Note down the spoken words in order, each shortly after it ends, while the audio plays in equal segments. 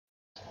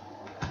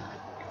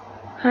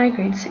Hi,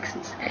 grade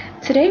sixes.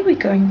 Today we're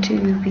going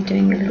to be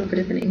doing a little bit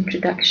of an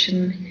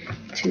introduction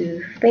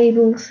to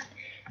fables.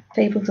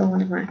 Fables are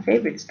one of my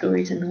favorite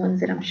stories and the ones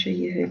that I'm sure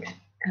you heard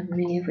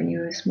many of when you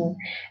were small.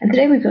 And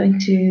today we're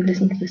going to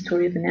listen to the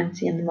story of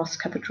Anansi and the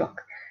moss-covered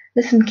rock.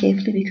 Listen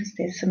carefully because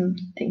there's some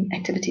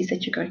activities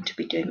that you're going to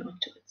be doing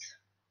afterwards.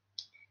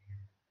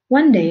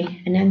 One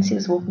day, Anansi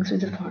was walking through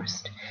the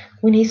forest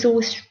when he saw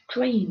a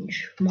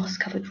strange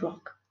moss-covered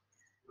rock.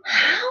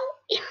 "How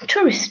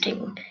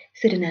interesting,"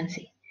 said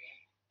Anansi.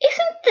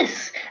 "Isn't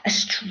this a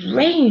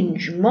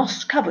strange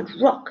moss-covered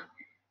rock?"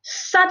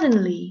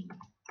 Suddenly,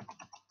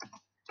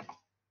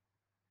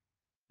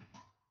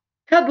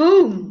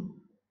 kaboom!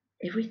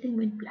 Everything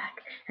went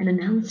black, and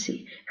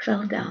Anansi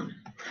fell down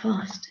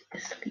fast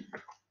asleep.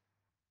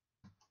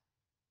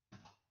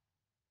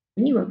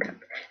 When he woke up,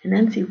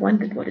 Anansi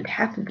wondered what had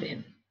happened to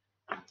him.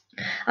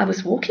 "I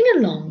was walking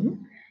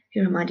along," he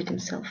reminded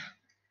himself.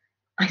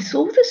 "I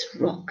saw this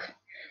rock,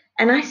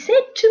 and I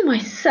said to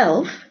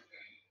myself,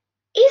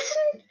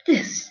 'Isn't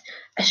this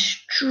a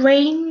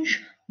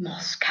strange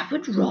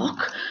moss-covered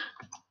rock?'"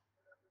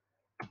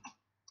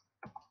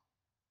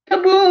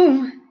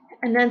 Kaboom!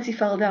 Anansi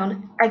fell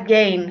down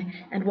again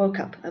and woke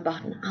up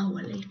about an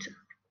hour later.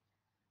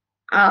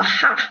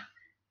 "Aha!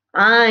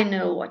 I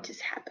know what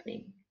is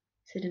happening,"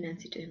 said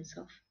Anansi to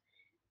himself.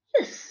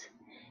 "This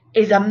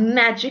is a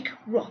magic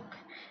rock,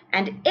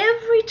 and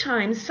every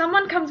time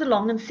someone comes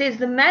along and says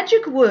the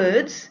magic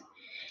words,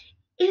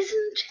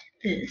 'Isn't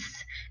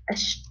this a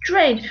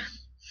strange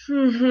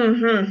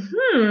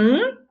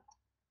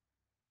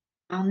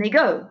on they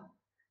go.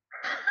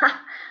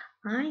 Ha!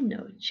 I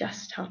know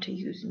just how to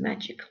use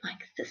magic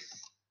like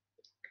this."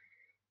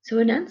 So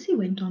Anansi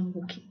went on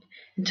walking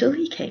until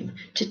he came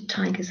to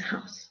Tiger's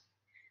house.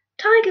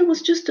 Tiger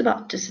was just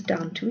about to sit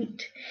down to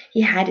eat.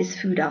 He had his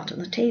food out on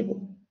the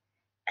table.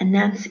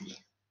 Anansi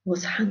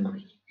was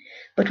hungry,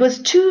 but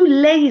was too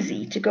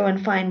lazy to go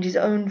and find his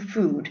own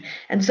food,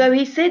 and so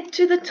he said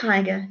to the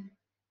tiger,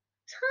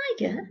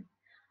 "Tiger,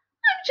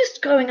 I'm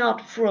just going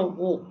out for a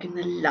walk in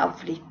the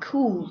lovely,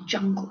 cool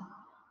jungle.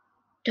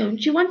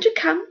 Don't you want to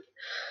come?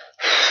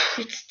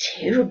 It's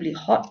terribly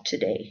hot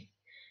today."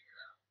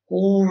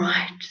 "All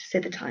right,"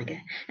 said the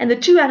tiger, and the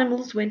two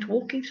animals went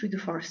walking through the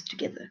forest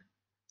together.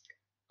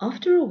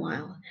 After a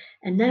while,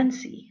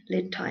 Anansi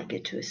led Tiger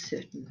to a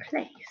certain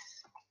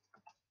place.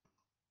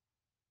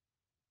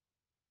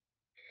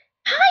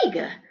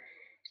 "Tiger,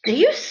 do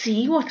you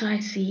see what I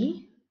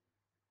see?"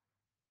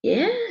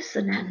 "Yes,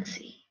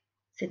 Anansi,"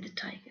 said the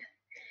tiger.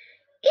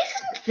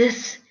 "Isn't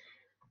this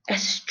a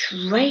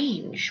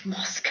strange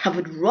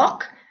moss-covered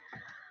rock?"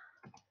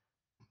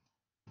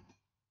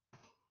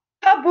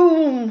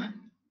 Kaboom!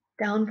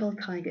 Down fell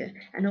Tiger,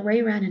 and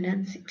away ran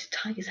Anansi to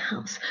Tiger's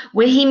house,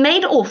 where he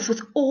made off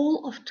with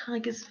all of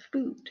Tiger's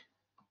food.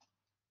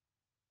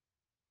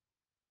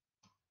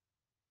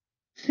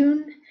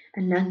 Soon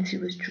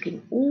Anansi was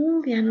tricking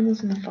all the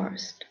animals in the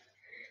forest.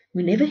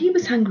 Whenever he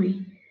was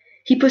hungry,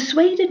 he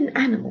persuaded an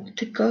animal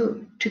to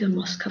go to the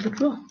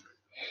moss-covered rock.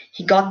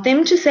 He got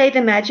them to say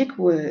the magic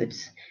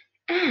words,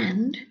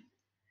 and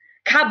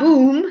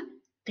kaboom!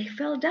 They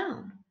fell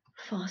down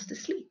fast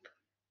asleep.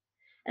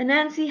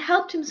 Anansi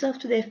helped himself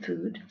to their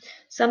food.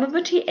 Some of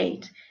it he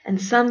ate,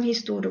 and some he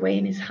stored away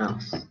in his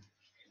house.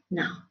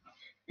 Now,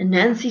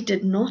 Anansi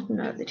did not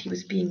know that he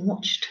was being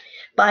watched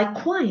by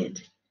a quiet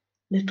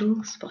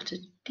little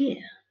spotted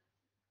deer.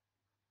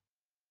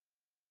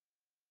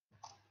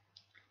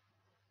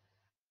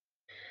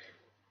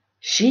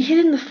 She hid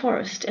in the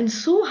forest and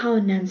saw how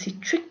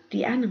Anansi tricked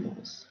the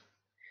animals.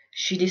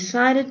 She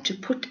decided to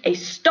put a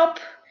stop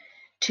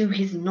to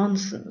his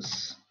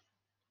nonsense.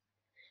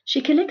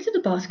 She collected a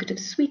basket of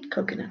sweet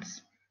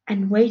coconuts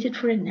and waited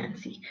for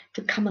Anansi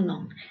to come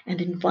along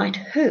and invite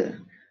her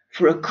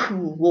for a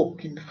cool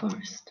walk in the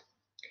forest.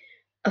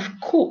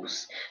 Of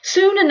course,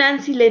 soon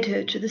Anansi led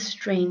her to the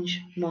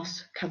strange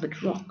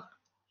moss-covered rock.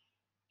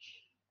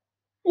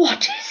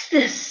 "What is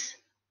this?"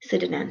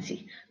 said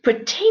Anansi,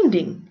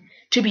 pretending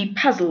to be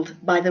puzzled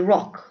by the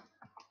rock.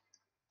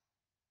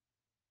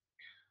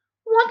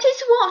 "What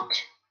is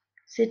what?"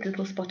 said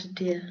Little Spotted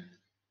Deer.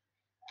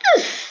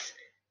 "This,"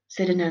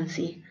 said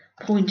Anansi,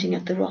 pointing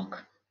at the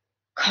rock.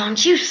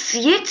 "Can't you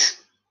see it?"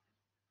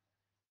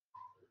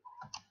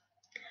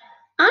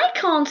 "I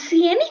can't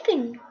see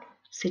anything,"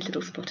 said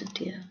Little Spotted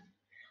Deer.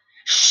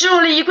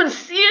 "Surely you can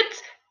see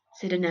it,"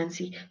 said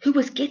Anansi, who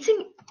was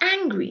getting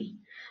angry.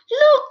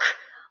 "Look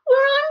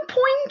where I'm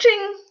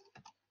pointing."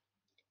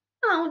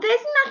 "Oh,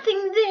 there's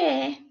nothing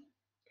there."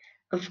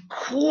 "Of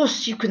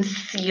course you can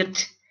see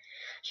it.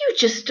 You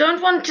just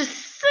don't want to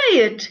say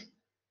it."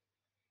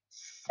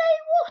 "Say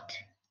what?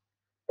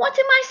 What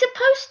am I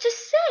supposed to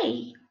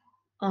say?"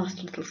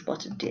 asked Little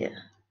Spotted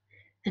Deer.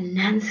 And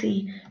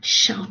Anansi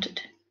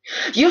shouted,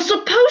 "You're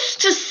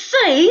supposed to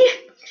say,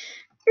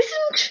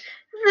 'Isn't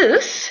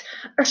this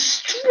a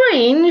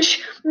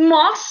strange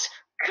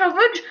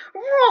moss-covered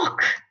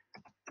rock?'"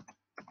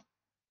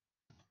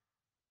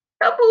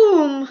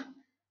 Kaboom!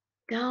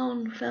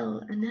 Down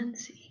fell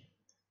Anansi.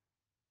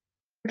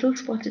 Little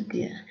Spotted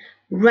Deer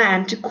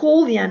ran to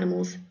call the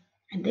animals,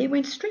 and they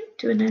went straight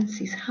to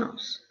Anansi's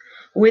house,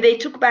 where they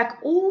took back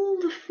all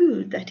the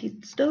food that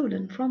he'd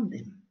stolen from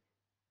them.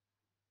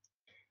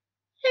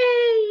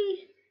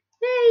 Hey!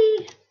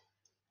 Hey!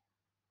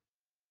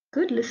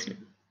 Good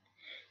listening.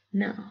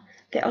 Now,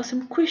 there are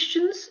some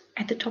questions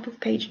at the top of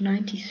page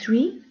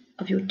 93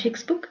 of your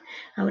textbook.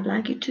 I would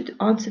like you to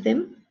answer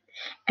them,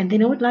 and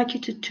then I would like you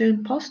to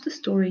turn past the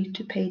story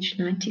to page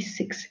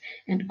 96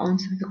 and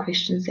answer the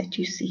questions that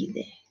you see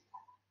there.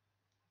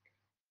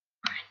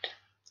 All right,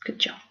 good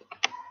job.